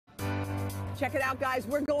Check it out, guys.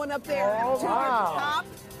 We're going up there to the top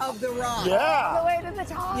of the rock. Yeah. All the way to the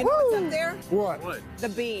top. You know what's up there? What? The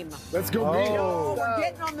beam. Let's go beam. Oh, we're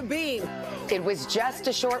getting on the beam. It was just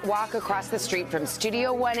a short walk across the street from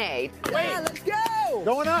Studio 1A. Yeah, let's go.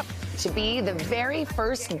 Going up. To be the very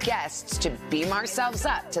first guests to beam ourselves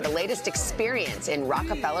up to the latest experience in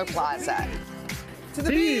Rockefeller Plaza. To the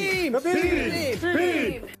beam. The beam.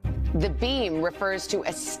 Beam. The beam refers to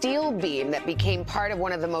a steel beam that became part of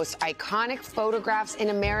one of the most iconic photographs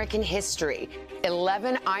in American history.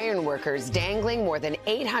 11 ironworkers dangling more than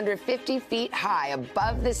 850 feet high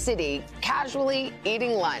above the city, casually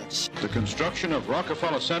eating lunch. The construction of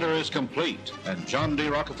Rockefeller Center is complete, and John D.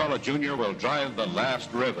 Rockefeller Jr. will drive the last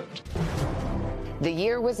rivet. The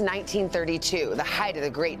year was 1932, the height of the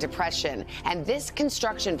Great Depression, and this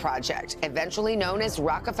construction project, eventually known as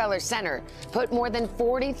Rockefeller Center, put more than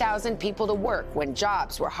 40,000 people to work when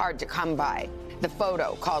jobs were hard to come by. The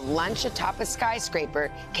photo, called Lunch Atop a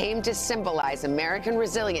Skyscraper, came to symbolize American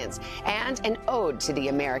resilience and an ode to the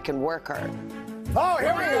American worker. Oh,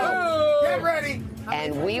 here we go. Get ready.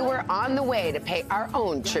 And we were on the way to pay our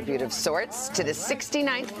own tribute of sorts to the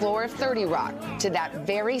 69th floor of 30 Rock, to that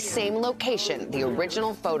very same location the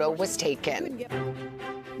original photo was taken.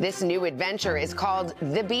 This new adventure is called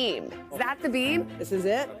The Beam. Is that the beam? This is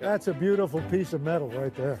it. That's a beautiful piece of metal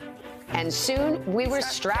right there. And soon we were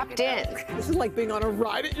strapped in. This is like being on a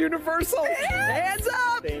ride at Universal. Hands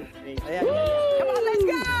up. Come on, let's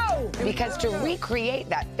go. Because to recreate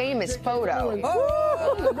that famous photo,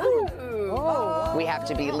 we have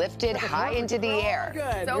to be lifted high into the air.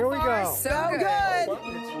 Good. So Here we far, go. so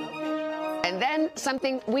good. And then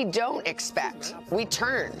something we don't expect. We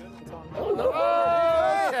turn.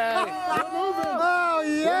 Oh,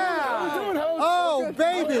 yeah. Oh,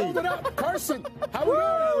 baby. Hold it up. Carson, how we doing?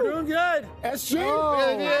 We're doing good. SG?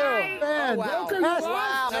 Oh, Man, wow.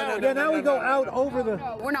 yeah, now we go out over the...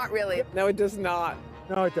 We're not really. No, it does not.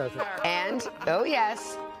 No, it doesn't. And, oh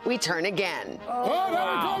yes, we turn again. Oh, now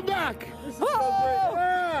we're going back.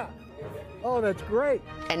 Yeah. Oh, that's great.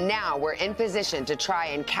 And now we're in position to try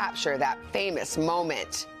and capture that famous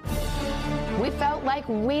moment. We felt like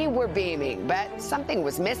we were beaming, but something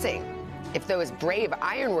was missing. If those brave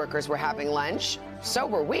ironworkers were having lunch, so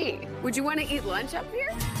were we. Would you want to eat lunch up here?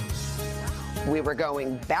 We were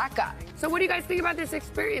going back up. So what do you guys think about this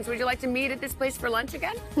experience? Would you like to meet at this place for lunch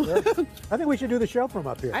again? I think we should do the show from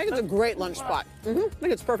up here. I think it's a great lunch spot. I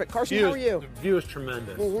think it's perfect. Carson, how are you? The view is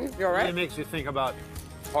tremendous. You all right? It makes you think about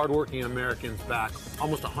hardworking Americans back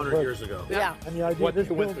almost 100 years ago. Yeah. And the idea What this,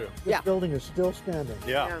 they went through. this building is still standing.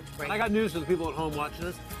 Yeah. Yeah. I got news for the people at home watching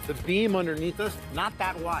this. The beam underneath us, not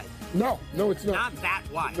that wide. No, it's not. Not that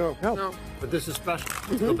wide. No. No. But this is special.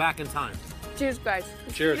 Let's go back in time. Cheers, guys.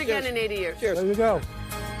 Cheers. Do it again in 80 years. Cheers. There you go.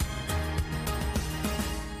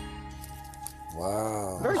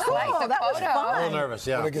 Wow. Very cool. like the That was photo. I'm a fun. little nervous,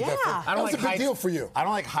 yeah. Gotta get that Yeah. thing. I don't That was like a big heights. deal for you. I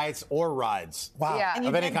don't like heights or rides. Wow. Yeah.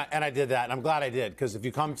 Of any kind, and I did that, and I'm glad I did, because if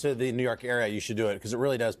you come to the New York area, you should do it, because it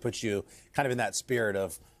really does put you kind of in that spirit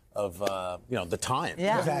of the time.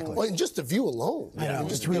 Yeah. Exactly. Well, and just the view alone. I know,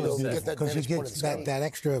 Just it's really to be able to beautiful get that because you vantage point get of the sky. that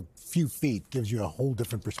extra few feet gives you a whole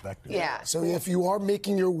different perspective. Yeah. So if you are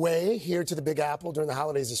making your way here to the Big Apple during the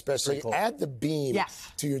holidays especially, Pretty cool. add the beam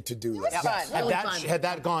to your to-do list. Had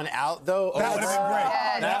that gone out, though, that would have been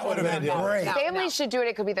great. That would have been great. Families should do it.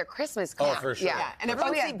 It could be their Christmas camp. for sure. Yeah. And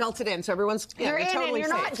everyone's seat belted in, so everyone's You're in totally and you're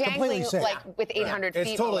not safe. jangling Completely safe. like with 800 It's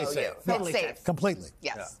feet totally below safe. you. Totally It's safe. Completely.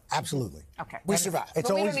 Yes. Absolutely. Okay. We survived. It's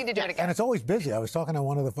But we always, don't need to do it again. And it's always busy. I was talking to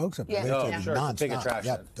one of the folks up there. Yeah. They Oh, said sure. It's a big nonstop.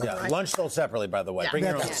 attraction. Yeah. Lunch sold separately, by the way. Yeah. Bring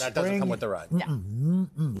your own. Yeah. That doesn't come with the ride.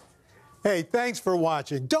 Hey, thanks for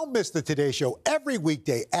watching. Don't miss the Today Show every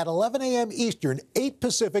weekday at 11 a.m. Eastern, 8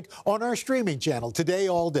 Pacific on our streaming channel, Today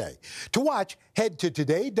All Day. To watch, head to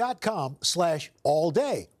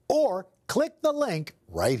today.com/allday or click the link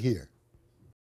right here.